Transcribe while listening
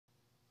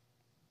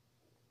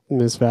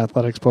Misfit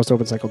Athletics Post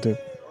Open Cycle 2.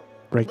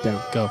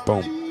 Breakdown. Go.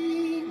 Boom.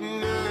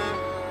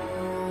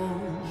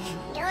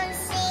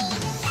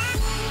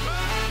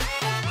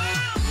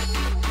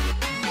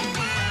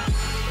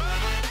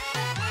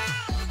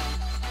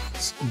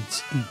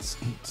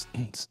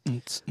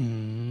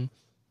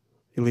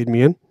 You lead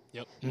me in?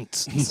 Yep.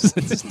 This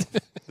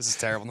is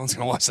terrible. No one's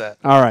going to watch that.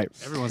 All right.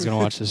 Everyone's going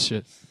to watch this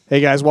shit. Hey,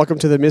 guys. Welcome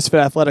to the Misfit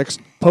Athletics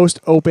Post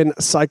Open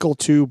Cycle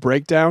 2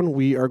 Breakdown.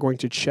 We are going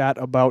to chat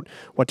about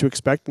what to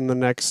expect in the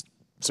next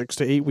 6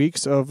 to 8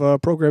 weeks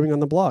of programming on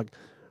the blog.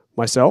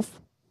 Myself,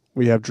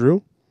 we have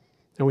Drew,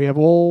 and we have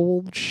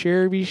old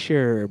Sherby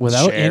Sherb.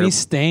 Without any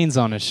stains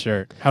on his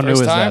shirt. How new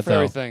is that, for though?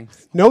 everything.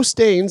 No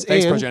stains.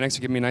 Thanks, and Progenics,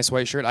 for giving me a nice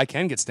white shirt. I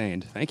can get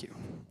stained. Thank you.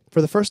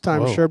 for the first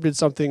time, Whoa. Sherb did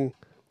something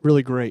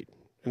really great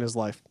in his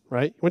life,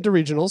 right? He went to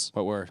regionals.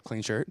 What were?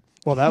 Clean shirt?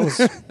 Well, that was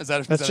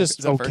that's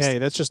just okay. First?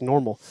 That's just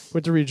normal.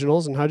 Went to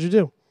regionals, and how'd you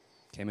do?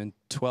 Came in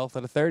 12th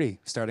out of 30,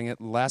 starting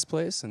at last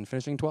place and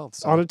finishing 12th.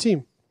 So, On a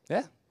team.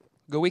 yeah,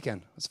 good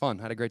weekend. It was fun.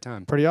 Had a great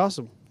time. Pretty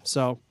awesome.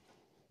 So,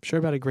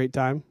 Sherb had a great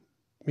time.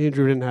 Me and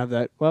Drew didn't have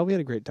that. Well, we had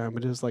a great time,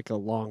 but it was like a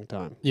long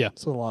time. Yeah.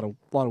 So a lot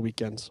of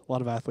weekends, a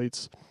lot of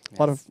athletes, a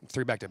lot of.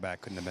 3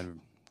 back-to-back couldn't have been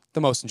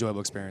the most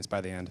enjoyable experience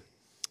by the end.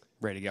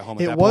 Ready to get home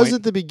at It that was point.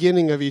 at the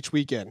beginning of each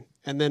weekend,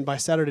 and then by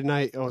Saturday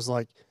night, it was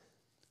like,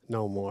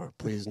 no more,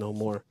 please, no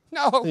more.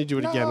 No. Then you do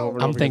it again over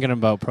and I'm over thinking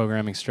about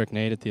programming Strict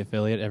Nate at the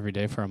affiliate every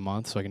day for a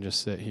month so I can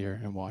just sit here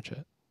and watch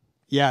it.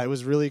 Yeah, it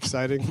was really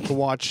exciting to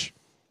watch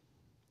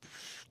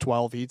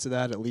 12 heats of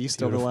that at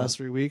least over the Beautiful. last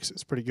 3 weeks.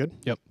 It's pretty good.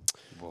 Yep.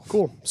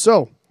 Cool.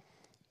 So,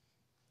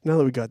 now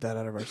that we got that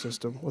out of our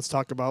system, let's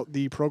talk about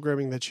the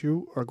programming that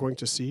you are going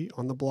to see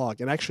on the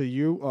blog. And actually,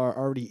 you are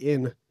already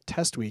in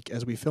test week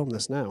as we film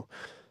this now.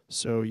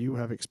 So, you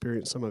have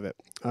experienced some of it.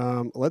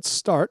 Let's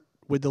start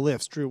with the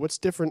lifts. Drew, what's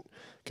different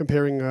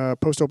comparing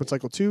post-open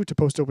cycle 2 to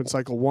post-open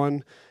cycle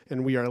 1?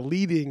 And we are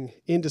leading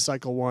into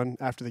cycle 1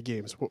 after the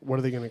games. What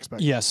are they going to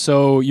expect? Yeah,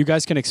 so you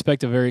guys can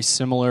expect a very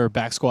similar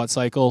back squat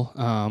cycle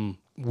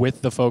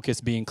with the focus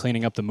being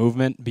cleaning up the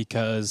movement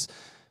because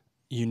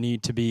you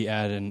need to be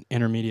at an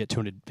intermediate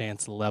to an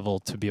advanced level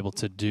to be able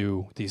to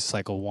do the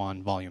cycle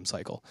 1 volume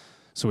cycle.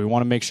 So we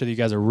want to make sure that you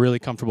guys are really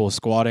comfortable with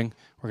squatting.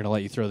 We're going to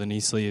let you throw the knee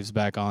sleeves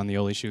back on, the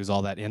Oli shoes,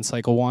 all that in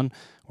cycle 1.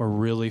 We're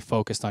really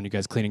focused on you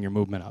guys cleaning your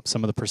movement up.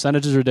 Some of the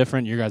percentages are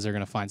different. You guys are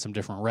going to find some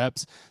different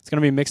reps. It's going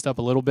to be mixed up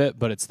a little bit,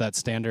 but it's that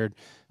standard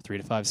 3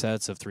 to 5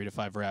 sets of 3 to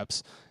 5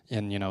 reps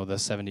in, the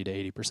 70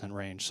 to 80%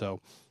 range.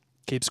 So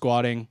keep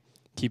squatting,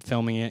 keep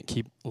filming it,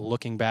 keep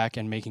looking back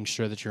and making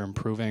sure that you're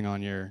improving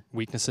on your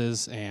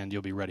weaknesses, and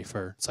you'll be ready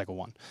for cycle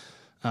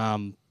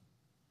 1.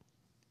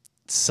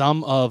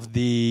 Some of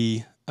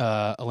the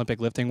Olympic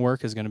lifting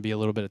work is going to be a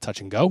little bit of touch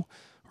and go.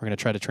 We're going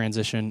to try to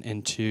transition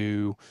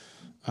into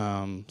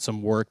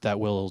some work that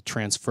will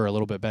transfer a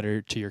little bit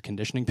better to your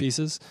conditioning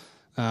pieces.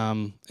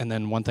 And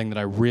then one thing that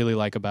I really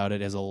like about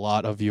it is a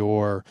lot of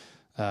your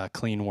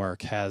clean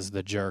work has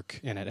the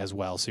jerk in it as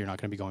well. So you're not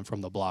going to be going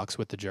from the blocks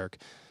with the jerk.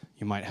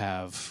 You might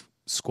have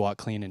squat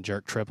clean and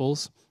jerk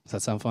triples. Does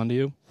that sound fun to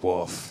you?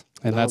 Woof.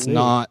 And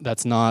Not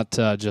that's not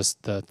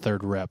just the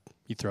third rep.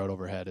 You throw it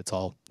overhead. It's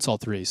all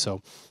 3.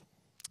 So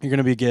you're going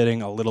to be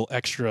getting a little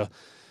extra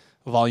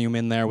volume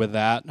in there with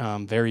that.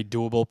 Very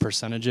doable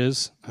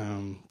percentages,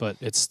 but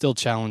it's still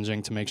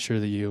challenging to make sure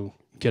that you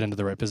get into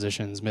the right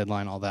positions,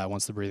 midline, all that,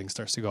 once the breathing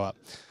starts to go up.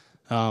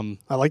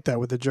 I like that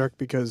with the jerk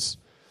because,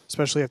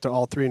 especially after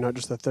all 3, not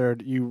just the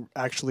third, you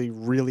actually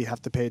really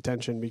have to pay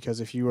attention because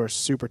if you are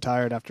super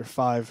tired after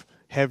 5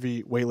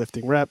 heavy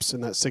weightlifting reps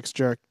and that 6th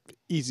jerk,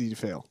 easy to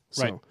fail.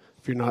 So Right.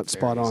 if you're not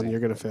spot on, you're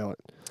going to fail it.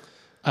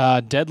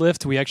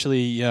 Deadlift, we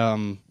actually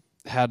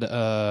had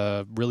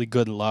really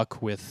good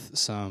luck with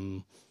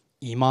some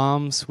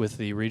EMOMs with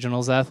the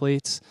regionals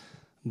athletes.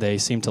 They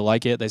seem to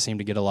like it. They seem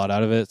to get a lot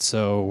out of it,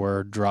 so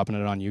we're dropping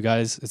it on you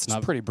guys. It's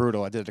not pretty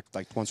brutal. I did it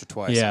like once or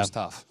twice. Yeah. It was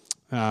tough.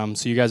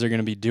 So you guys are going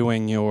to be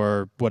doing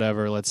your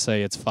whatever, let's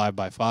say it's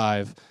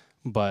 5x5,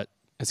 but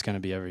it's going to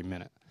be every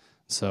minute.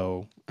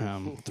 So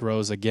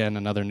throws, again,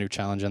 another new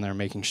challenge in there,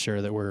 making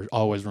sure that we're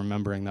always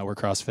remembering that we're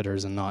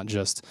CrossFitters and not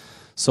just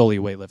solely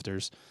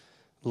weightlifters.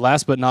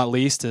 Last but not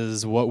least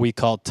is what we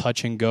call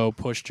touch and go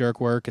push jerk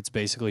work. It's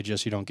basically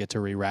just you don't get to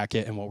re-rack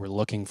it, and what we're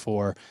looking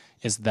for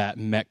is that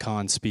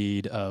Metcon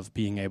speed of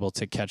being able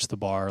to catch the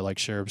bar like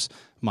Sherb's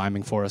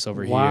miming for us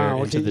over Wow,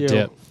 here into look the at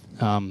dip. He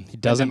demo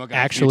doesn't guy a few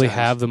actually times.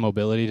 have the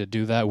mobility to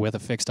do that with a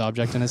fixed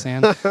object in his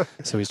hand,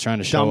 so he's trying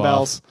to show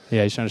Dumbbells. off.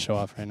 Yeah, he's trying to show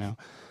off right now.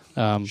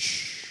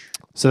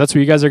 So that's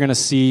what you guys are going to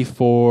see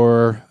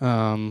for.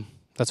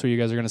 That's what you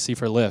guys are going to see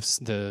for lifts.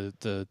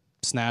 The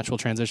snatch will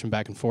transition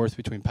back and forth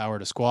between power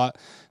to squat.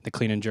 The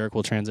clean and jerk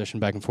will transition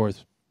back and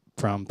forth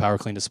from power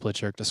clean to split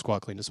jerk to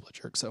squat clean to split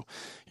jerk. So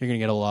you're going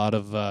to get a lot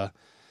of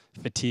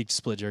fatigued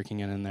split jerking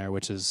in there,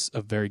 which is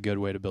a very good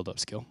way to build up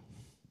skill.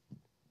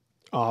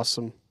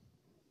 Awesome.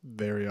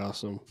 Very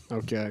awesome.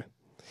 Okay.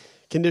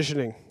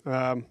 Conditioning.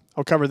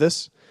 I'll cover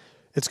this.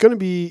 It's going to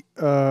be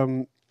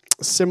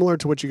similar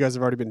to what you guys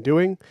have already been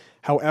doing.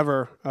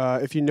 However,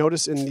 if you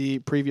notice in the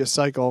previous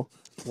cycle,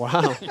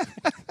 wow.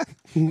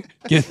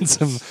 Getting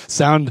some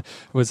sound.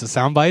 Was it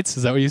sound bites?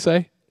 Is that what you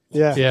say?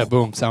 Yeah. Yeah.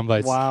 Boom. Sound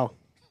bites. Wow.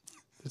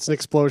 It's an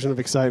explosion of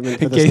excitement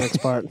for In this case- next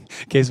part. In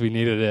case we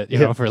needed it, you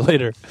know, for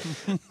later.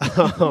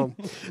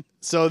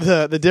 So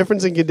the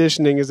difference in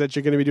conditioning is that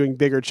you're going to be doing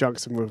bigger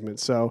chunks of movement.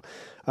 So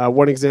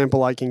one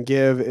example I can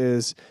give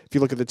is if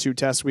you look at the 2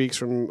 test weeks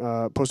from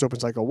post-open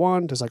cycle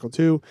 1 to cycle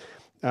 2,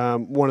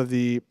 one of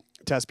the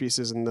test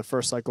pieces in the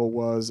first cycle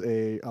was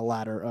a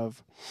ladder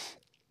of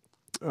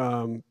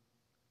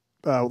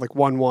like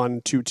 1,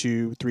 1, 2,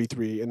 2, 3,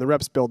 3, and the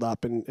reps build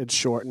up, and it's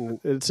short, and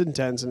it's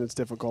intense, and it's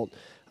difficult.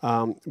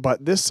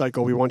 But this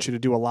cycle, we want you to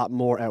do a lot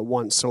more at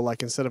once. So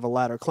like instead of a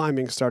ladder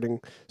climbing,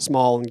 starting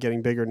small and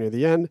getting bigger near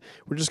the end,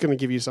 we're just going to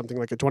give you something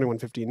like a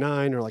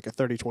 21-15-9 or like a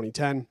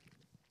 30-20-10.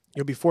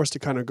 You'll be forced to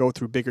kind of go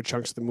through bigger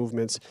chunks of the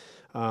movements,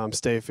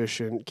 stay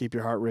efficient, keep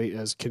your heart rate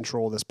as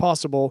controlled as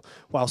possible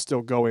while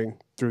still going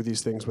through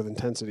these things with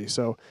intensity.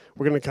 So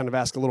we're going to kind of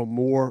ask a little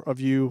more of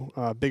you,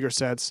 bigger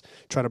sets,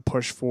 try to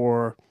push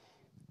for,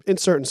 in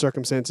certain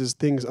circumstances,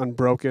 things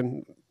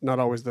unbroken. Not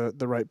always the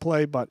right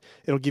play, but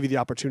it'll give you the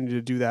opportunity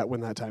to do that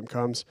when that time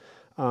comes.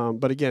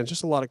 But again,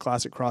 just a lot of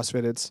classic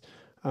CrossFit. It's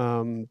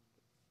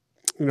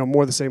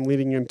more the same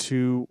leading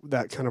into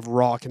that kind of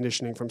raw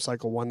conditioning from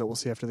cycle 1 that we'll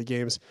see after the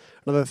games.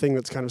 Another thing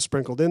that's kind of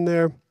sprinkled in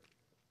there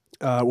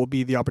will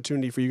be the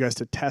opportunity for you guys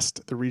to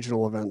test the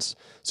regional events.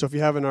 So if you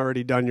haven't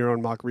already done your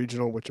own mock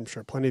regional, which I'm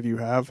sure plenty of you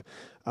have,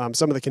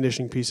 some of the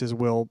conditioning pieces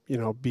will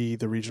be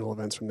the regional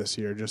events from this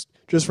year, just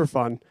for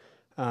fun.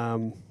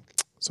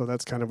 So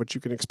that's kind of what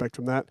you can expect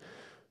from that.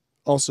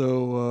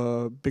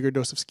 Also, a bigger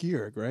dose of ski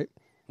erg, right?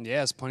 Yeah,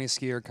 there's plenty of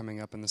ski erg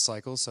coming up in the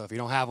cycle, so if you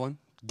don't have one,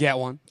 get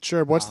one.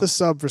 Sure. What's the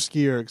sub for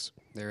ski ergs?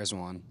 There is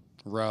one.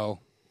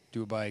 Row,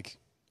 do a bike.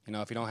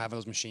 If you don't have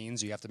those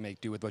machines, you have to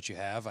make do with what you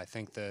have. I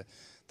think the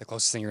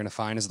closest thing you're going to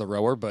find is the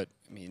rower, but,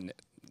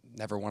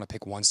 never want to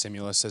pick one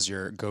stimulus as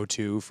your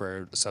go-to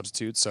for a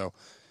substitute. So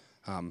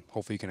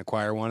hopefully you can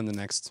acquire one in the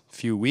next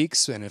few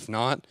weeks, and if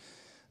not,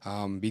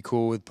 be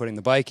cool with putting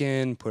the bike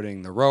in,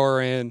 putting the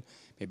rower in,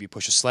 maybe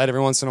push a sled every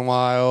once in a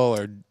while,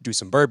 or do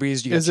some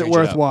burpees. Is it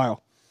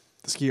worthwhile,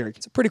 the ski erg?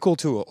 It's a pretty cool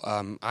tool.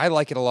 I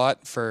like it a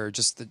lot for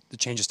just the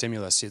change of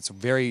stimulus. It's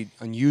very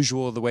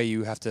unusual the way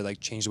you have to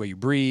change the way you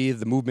breathe.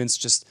 The movement's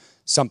just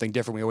something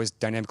different. We always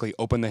dynamically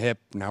open the hip.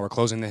 Now we're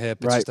closing the hip.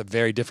 It's Right. just a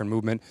very different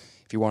movement.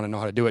 If you want to know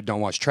how to do it, don't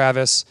watch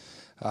Travis.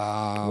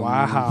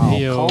 Wow.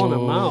 Yo. Calling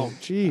them out.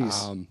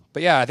 Jeez.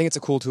 But yeah, I think it's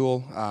a cool tool.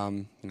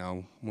 When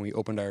we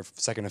opened our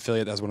second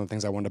affiliate, that was one of the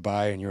things I wanted to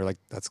buy, and you were like,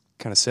 that's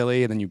kind of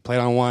silly. And then you played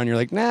on one, and you're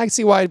like, nah, I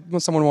see why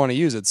someone would want to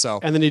use it. So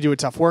And then you do a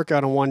tough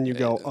workout on one, and you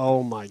go,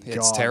 oh my God.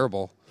 it's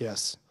terrible.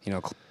 Yes.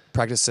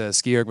 Practice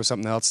ski erg with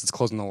something else that's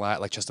closing the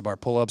lat, like chest to bar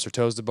pull-ups or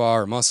toes to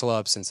bar or muscle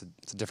ups, and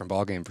it's a different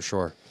ball game for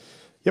sure.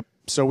 Yep.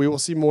 So we will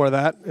see more of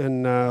that.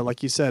 And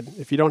like you said,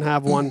 if you don't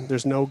have one,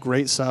 there's no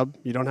great sub.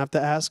 You don't have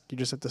to ask. You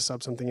just have to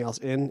sub something else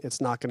in. It's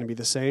not going to be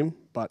the same,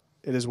 but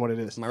it is what it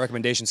is. My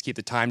recommendation is keep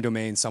the time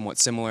domain somewhat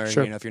similar.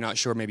 Sure. If you're not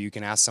sure, maybe you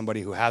can ask somebody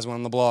who has one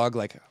on the blog,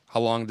 like how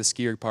long did the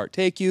ski erg part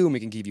take you, and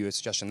we can give you a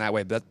suggestion that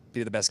way. But that'd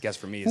be the best guess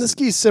for me. And the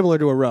ski is similar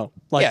to a row.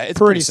 Yeah, it's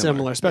pretty pretty similar,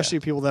 similar. especially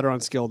Yeah. people that are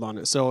unskilled on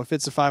it. So if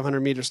it's a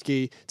 500-meter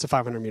ski, it's a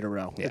 500-meter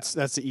row. Yeah.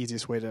 That's the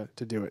easiest way to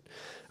do it.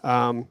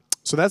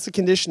 So that's the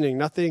conditioning.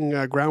 Nothing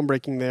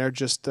groundbreaking there,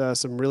 just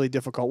some really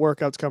difficult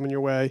workouts coming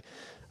your way.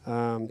 It's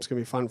going to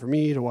be fun for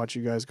me to watch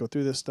you guys go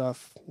through this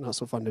stuff. Not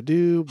so fun to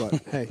do, but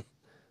hey,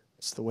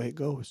 it's the way it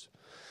goes.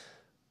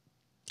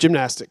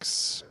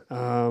 Gymnastics. Do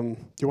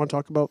you want to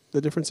talk about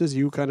the differences?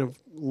 You kind of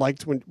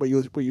liked what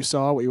you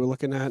saw, what you were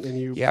looking at, and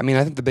you. Yeah,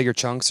 I think the bigger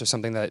chunks are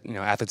something that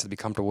athletes would be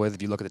comfortable with.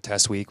 If you look at the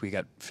test week, we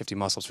got 50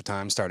 muscles per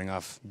time starting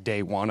off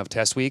day 1 of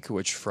test week,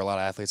 which for a lot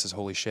of athletes is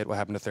holy shit. What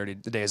happened to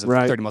the days of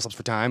Right. 30 muscles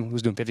per time?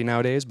 Who's doing 50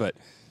 nowadays? But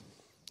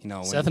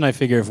Seth and I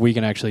figure if we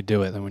can actually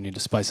do it, then we need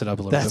to spice it up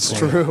a little That's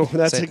bit. true.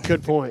 That's Say- a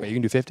good point. wait, you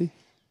can do 50?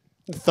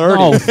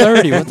 30. Oh,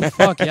 30. What the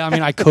fuck? Yeah,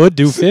 I could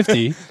do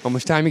 50. How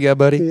much time you got,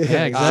 buddy?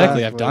 Yeah,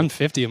 exactly. I've done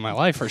 50 in my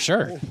life for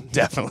sure.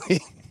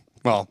 Definitely.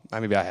 Well,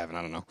 maybe I haven't.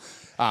 I don't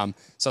know.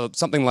 So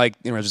something like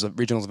there's a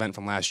regionals event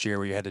from last year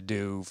where you had to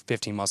do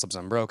 15 muscle-ups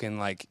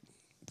unbroken.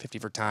 50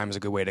 for time is a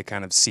good way to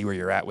kind of see where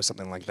you're at with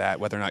something like that,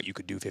 whether or not you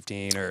could do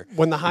 15 or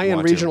When the you high-end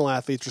want to. regional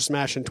athletes are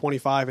smashing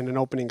 25 in an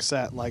opening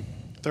set,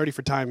 30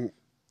 for time.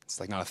 It's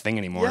not a thing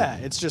anymore. Yeah,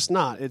 it's just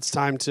not. It's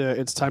time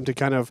to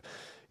kind of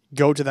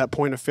go to that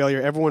point of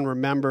failure. Everyone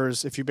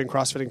remembers, if you've been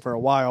CrossFitting for a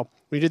while,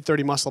 when you did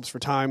 30 muscle-ups for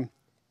time,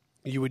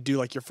 you would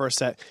do your first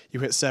set,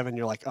 you hit 7,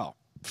 you're like, oh,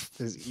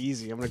 this is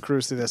easy. I'm going to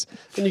cruise through this.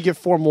 Then you get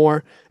 4 more,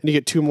 and you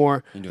get 2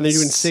 more, and then you're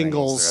doing singles the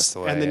singles, rest of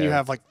the way, and then you yeah.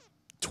 have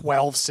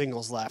 12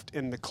 singles left,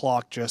 and the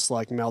clock just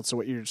melts,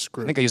 so you're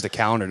screwed. I think I used a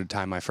calendar to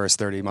time my first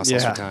 30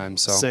 muscles for time.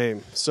 So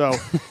Same. So,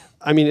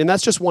 and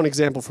that's just one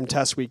example from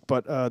test week,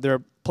 but there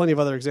are plenty of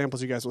other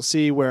examples you guys will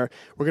see where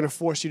we're going to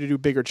force you to do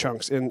bigger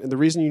chunks. And the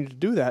reason you need to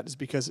do that is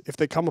because if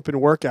they come up in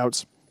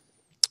workouts,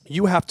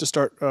 you have to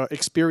start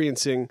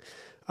experiencing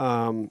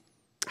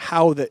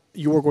how that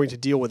you are going to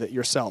deal with it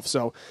yourself.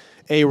 So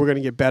we're going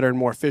to get better and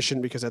more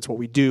efficient because that's what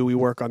we do. We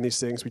work on these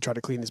things. We try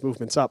to clean these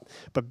movements up.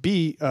 But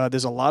B,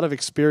 there's a lot of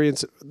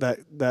experience that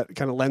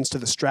kind of lends to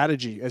the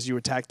strategy as you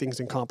attack things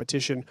in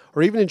competition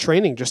or even in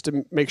training, just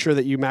to make sure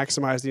that you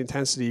maximize the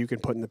intensity you can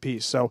put in the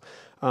piece. So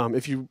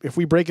if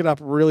we break it up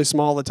really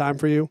small the time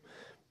for you,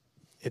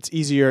 it's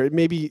easier.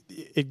 Maybe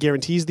it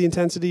guarantees the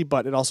intensity,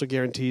 but it also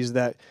guarantees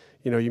that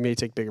you may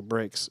take bigger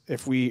breaks.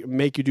 If we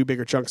make you do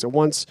bigger chunks at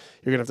once,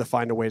 you're going to have to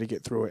find a way to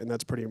get through it, and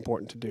that's pretty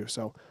important to do.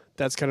 So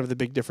that's kind of the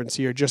big difference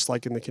here, just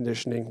like in the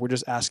conditioning. We're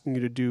just asking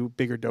you to do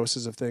bigger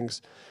doses of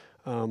things.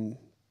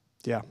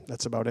 Yeah,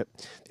 that's about it.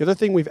 The other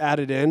thing we've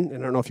added in, and I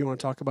don't know if you want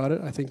to talk about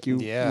it. I think you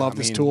love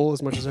this tool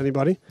as much as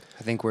anybody.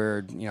 I think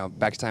we're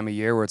back to time of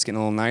year where it's getting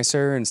a little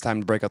nicer and it's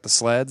time to break out the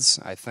sleds.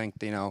 I think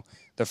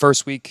the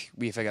first week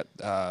we've got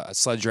a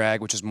sled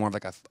drag, which is more of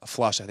like a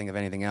flush, I think, of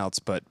anything else.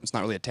 But it's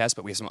not really a test.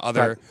 But we have some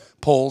other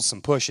pulls,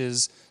 some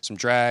pushes, some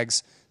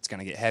drags. It's going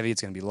to get heavy.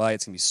 It's going to be light.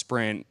 It's going to be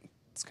sprint.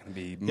 It's going to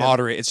be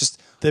moderate. It's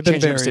just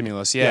changing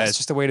stimulus. Yeah, It's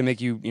just a way to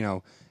make you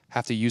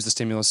have to use the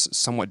stimulus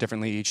somewhat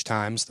differently each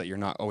time, so that you're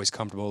not always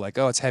comfortable. Like,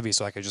 oh, it's heavy,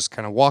 so I could just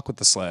kind of walk with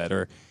the sled,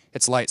 or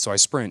it's light, so I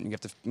sprint. You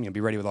have to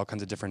be ready with all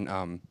kinds of different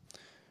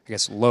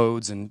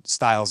loads and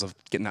styles of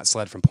getting that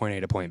sled from point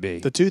A to point B.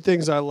 The two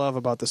things I love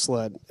about the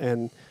sled,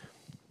 and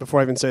before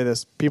I even say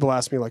this, people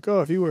ask me like,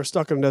 oh, if you were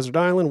stuck on a desert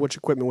island, which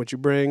equipment would you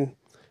bring?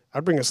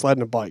 I'd bring a sled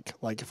and a bike.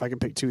 Like, if I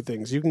could pick two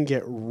things, you can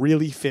get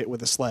really fit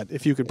with a sled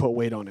if you can put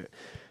weight on it.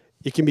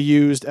 It can be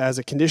used as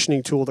a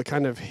conditioning tool to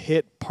kind of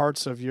hit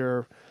parts of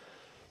your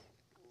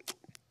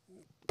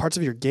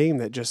game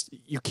that just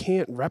you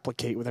can't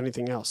replicate with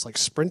anything else. Like,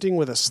 sprinting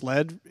with a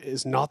sled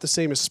is not the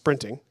same as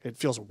sprinting. It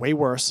feels way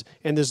worse,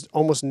 and there's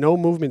almost no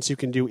movements you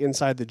can do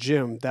inside the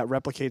gym that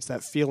replicates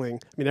that feeling.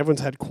 I mean,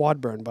 everyone's had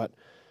quad burn, but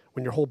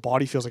when your whole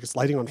body feels like it's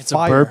lighting on fire. It's a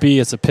burpee,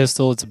 it's a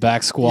pistol, it's a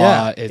back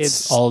squat,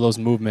 it's all of those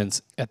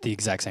movements at the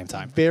exact same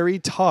time. Very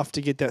tough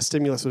to get that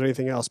stimulus with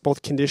anything else,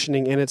 both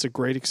conditioning, and it's a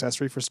great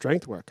accessory for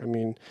strength work. I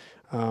mean,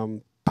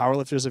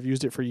 powerlifters have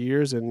used it for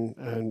years,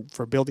 and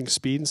for building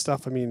speed and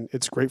stuff. I mean,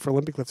 it's great for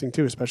Olympic lifting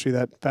too, especially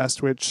that fast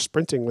twitch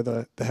sprinting with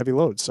the heavy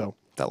load. So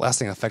that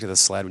lasting effect of the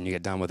sled when you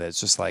get done with it, it's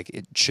just like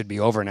it should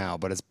be over now,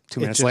 but it's 2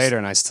 minutes later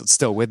and it's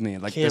still with me.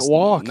 Like, can't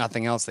walk.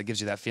 Nothing else that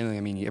gives you that feeling.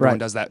 I mean, everyone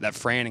does that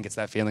Fran and gets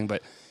that feeling,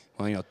 but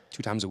 2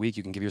 times a week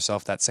you can give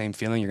yourself that same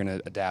feeling. You're going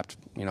to adapt,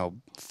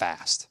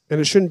 fast. And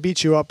it shouldn't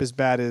beat you up as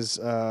bad as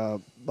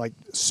like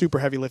super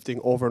heavy lifting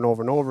over and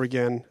over and over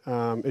again.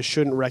 It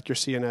shouldn't wreck your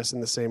CNS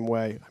in the same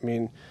way. I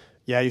mean,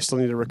 yeah, you still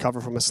need to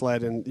recover from a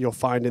sled, and you'll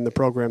find in the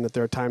program that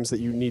there are times that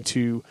you need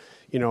to,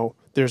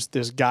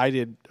 there's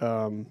guided.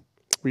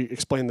 We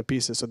explain the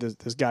pieces, so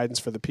there's guidance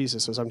for the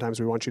pieces. So sometimes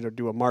we want you to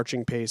do a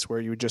marching pace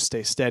where you would just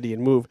stay steady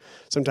and move.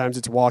 Sometimes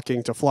it's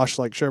walking to flush,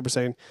 like Sherb was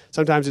saying.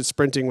 Sometimes it's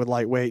sprinting with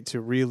light weight to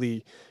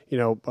really,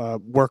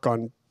 work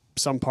on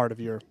some part of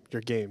your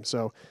game.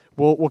 So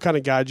we'll kind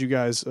of guide you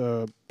guys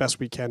best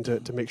we can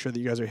to make sure that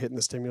you guys are hitting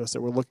the stimulus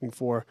that we're looking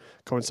for,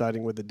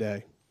 coinciding with the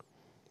day.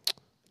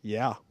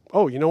 Yeah.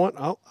 Oh, you know what?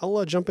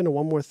 I'll jump into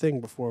one more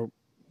thing before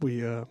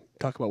we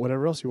talk about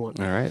whatever else you want.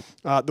 All right.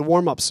 The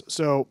warm-ups.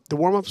 So the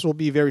warm-ups will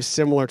be very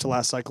similar to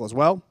last cycle as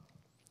well.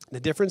 The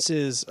difference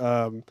is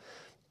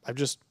I've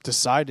just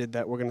decided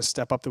that we're going to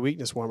step up the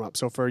weakness warm-up.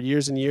 So for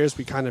years and years,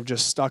 we kind of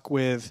just stuck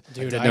with...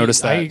 Dude,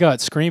 I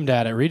got screamed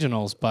at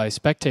regionals by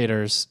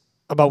spectators.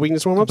 About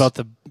weakness warm-ups? About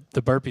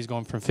the burpees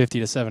going from 50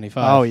 to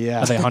 75. Oh, yeah.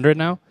 Are they 100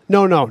 now?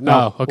 No.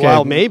 Oh, okay.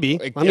 Well, maybe.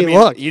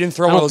 Look. You didn't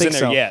throw one of those in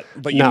there yet,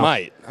 but you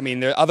might. I mean,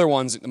 there are other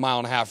ones, the 1.5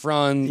 mile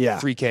run,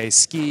 3K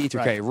ski,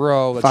 3K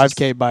row.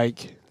 5K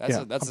bike.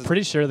 That's I'm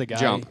pretty sure the guy...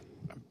 Jump.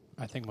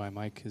 I think my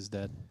mic is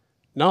dead.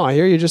 No, I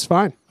hear you just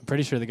fine. I'm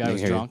pretty sure the guy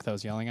was drunk that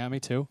was yelling at me,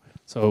 too.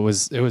 So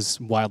it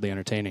was wildly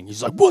entertaining.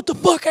 He's like, what the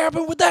fuck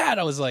happened with that?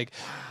 I was like,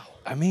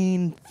 I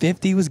mean,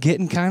 50 was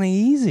getting kind of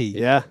easy.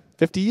 Yeah.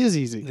 50 is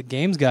easy. The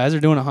games guys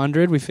are doing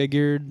 100. We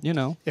figured,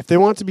 If they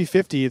want to be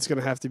 50, it's going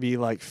to have to be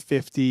like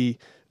 50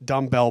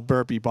 dumbbell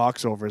burpee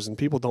box overs, and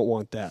people don't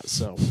want that.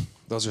 So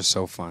those are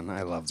so fun.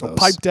 I love those. So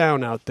pipe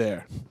down out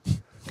there.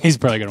 He's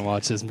probably going to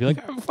watch this and be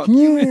like, oh, fuck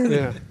you, man.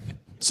 Yeah.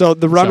 So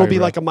the run will be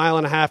like 1.5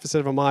 miles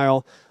instead of a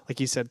mile. Like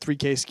he said,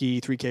 3K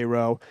ski, 3K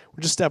row.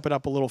 We'll just step it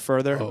up a little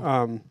further.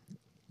 Oh.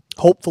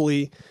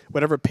 Hopefully,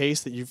 whatever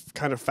pace that you've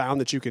kind of found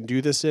that you can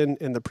do this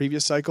in the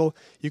previous cycle,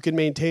 you can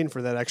maintain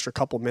for that extra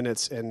couple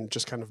minutes and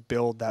just kind of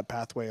build that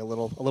pathway a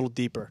little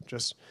deeper.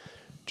 Just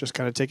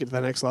kind of take it to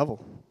the next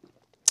level.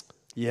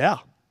 Yeah.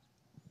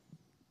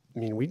 I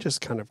mean, we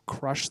just kind of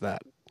crushed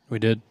that. We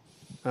did.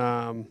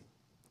 One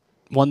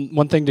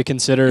thing to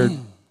consider,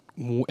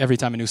 every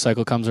time a new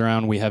cycle comes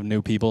around, we have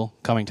new people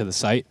coming to the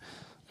site.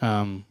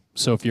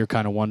 So if you're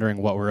kind of wondering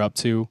what we're up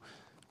to,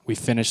 we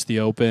finished the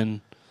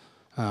open.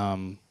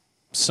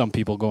 Some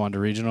people go on to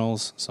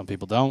regionals, some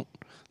people don't.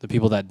 The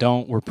people that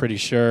don't, we're pretty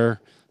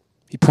sure.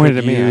 He pointed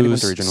at me. I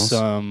went to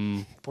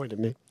regionals. Pointed at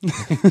me.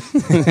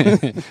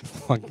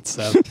 Fucking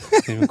Seth.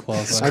 Didn't even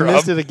qualify. I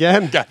missed it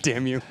again. God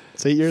damn you.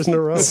 It's 8 years in a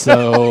row.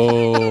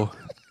 So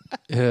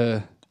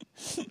you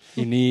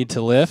need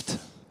to lift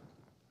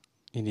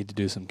you need to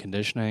do some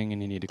conditioning,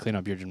 and you need to clean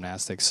up your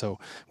gymnastics. So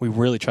we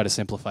really try to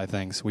simplify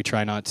things. We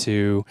try not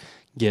to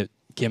get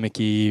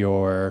gimmicky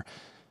or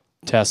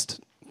test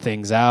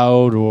things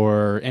out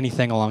or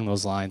anything along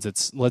those lines.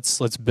 It's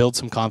let's build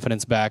some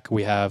confidence back.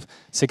 We have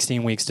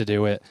 16 weeks to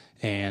do it,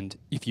 and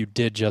if you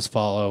did just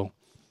follow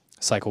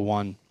cycle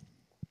 1,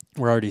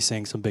 we're already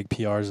seeing some big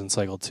PRs in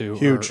cycle 2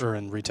 or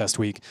in retest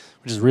week,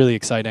 which is really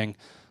exciting.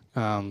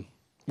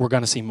 We're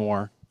going to see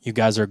more. You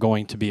guys are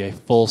going to be a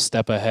full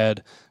step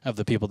ahead of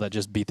the people that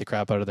just beat the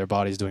crap out of their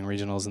bodies doing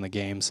regionals in the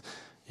games.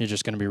 You're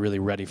just going to be really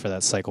ready for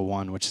that cycle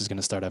 1, which is going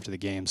to start after the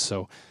games.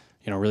 So,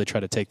 really try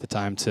to take the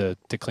time to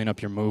clean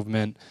up your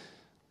movement,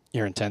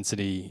 your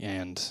intensity,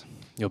 and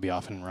you'll be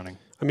off and running.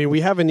 I mean,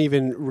 we haven't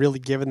even really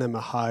given them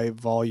a high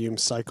volume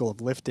cycle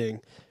of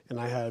lifting, and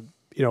I had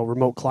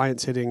remote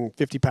clients hitting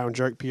 50-pound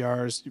jerk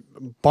PRs,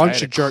 a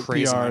bunch of jerk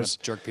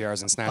PRs, jerk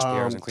PRs and snatch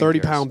PRs and clean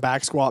 30-pound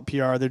back squat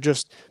PR. They're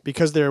just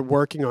because they're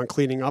working on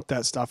cleaning up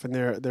that stuff, and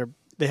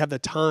they have the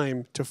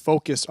time to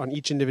focus on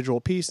each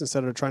individual piece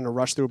instead of trying to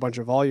rush through a bunch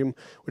of volume,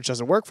 which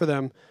doesn't work for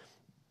them.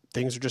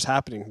 Things are just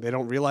happening. They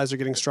don't realize they're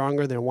getting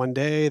stronger. Then one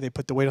day they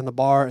put the weight on the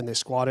bar and they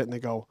squat it and they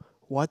go,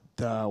 "What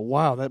the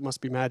wow? That must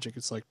be magic."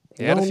 It's like,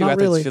 yeah, I had a few not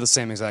athletes really. feel the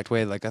same exact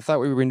way. Like, I thought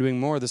we were doing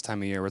more this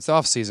time of year. It's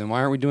off season. Why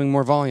aren't we doing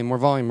more volume?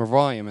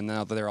 And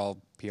now they're all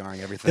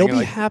PRing everything. They'll You're be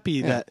like,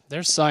 happy that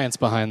There's science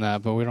behind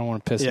that, but we don't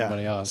want to piss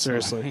anybody off.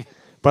 Seriously.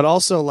 But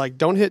also,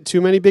 don't hit too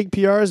many big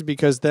PRs,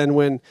 because then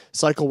when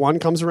cycle 1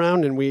 comes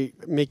around and we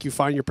make you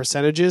find your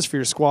percentages for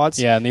your squats,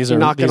 Yeah, and these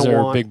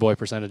are big boy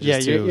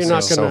percentages too. you're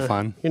not so gonna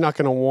fun. You're not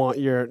gonna want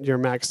your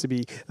max to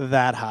be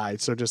that high.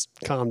 So just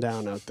calm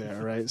down out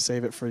there, right?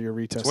 Save it for your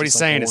retest. What he's of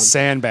saying cycle is 1.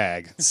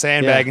 sandbag.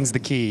 Sandbagging's the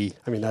key.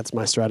 I mean, that's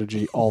my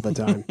strategy all the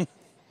time.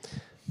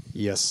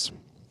 Yes.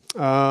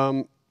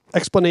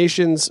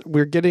 Explanations.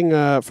 We're getting,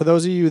 for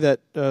those of you that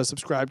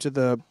subscribe to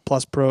the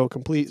Plus Pro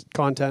Complete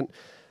content,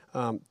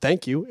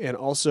 thank you. And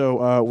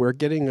also, we're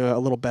getting a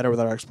little better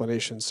with our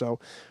explanations. So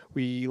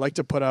we like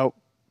to put out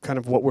kind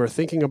of what we're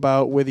thinking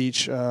about with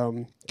each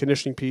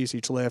conditioning piece,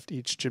 each lift,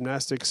 each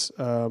gymnastics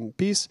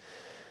piece.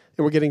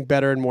 And we're getting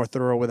better and more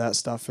thorough with that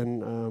stuff.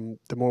 And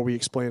the more we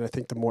explain, I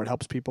think the more it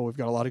helps people. We've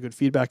got a lot of good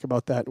feedback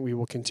about that, and we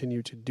will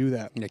continue to do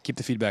that. Yeah, keep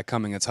the feedback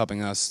coming. It's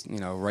helping us,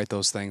 write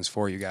those things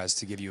for you guys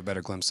to give you a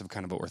better glimpse of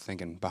kind of what we're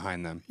thinking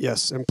behind them.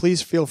 Yes, and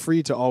please feel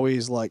free to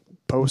always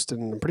post,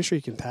 and I'm pretty sure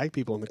you can tag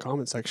people in the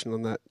comment section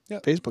on that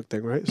Facebook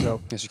thing, right?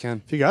 So Yes, you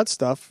can. if you got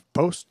stuff,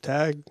 post,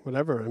 tag,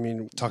 whatever. I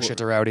mean, Talk shit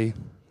to Rowdy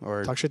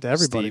or talk shit to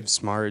everybody. Steve,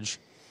 Smarge.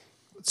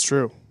 It's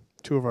true.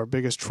 2 of our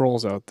biggest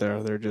trolls out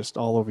there. They're just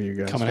all over you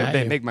guys. Coming at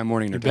They you. make my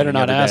morning. You better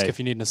not ask if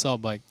you need an assault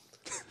bike.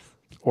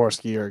 Or a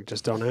skier.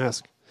 Just don't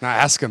ask. Nah,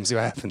 ask them. See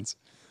what happens.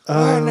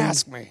 Don't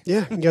ask me.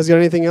 Yeah. You guys got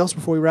anything else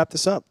before we wrap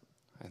this up?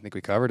 I think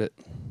we covered it.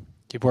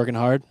 Keep working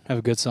hard. Have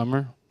a good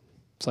summer.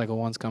 Cycle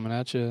 1's coming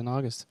at you in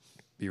August.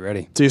 Be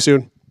ready. See you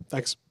soon.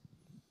 Thanks.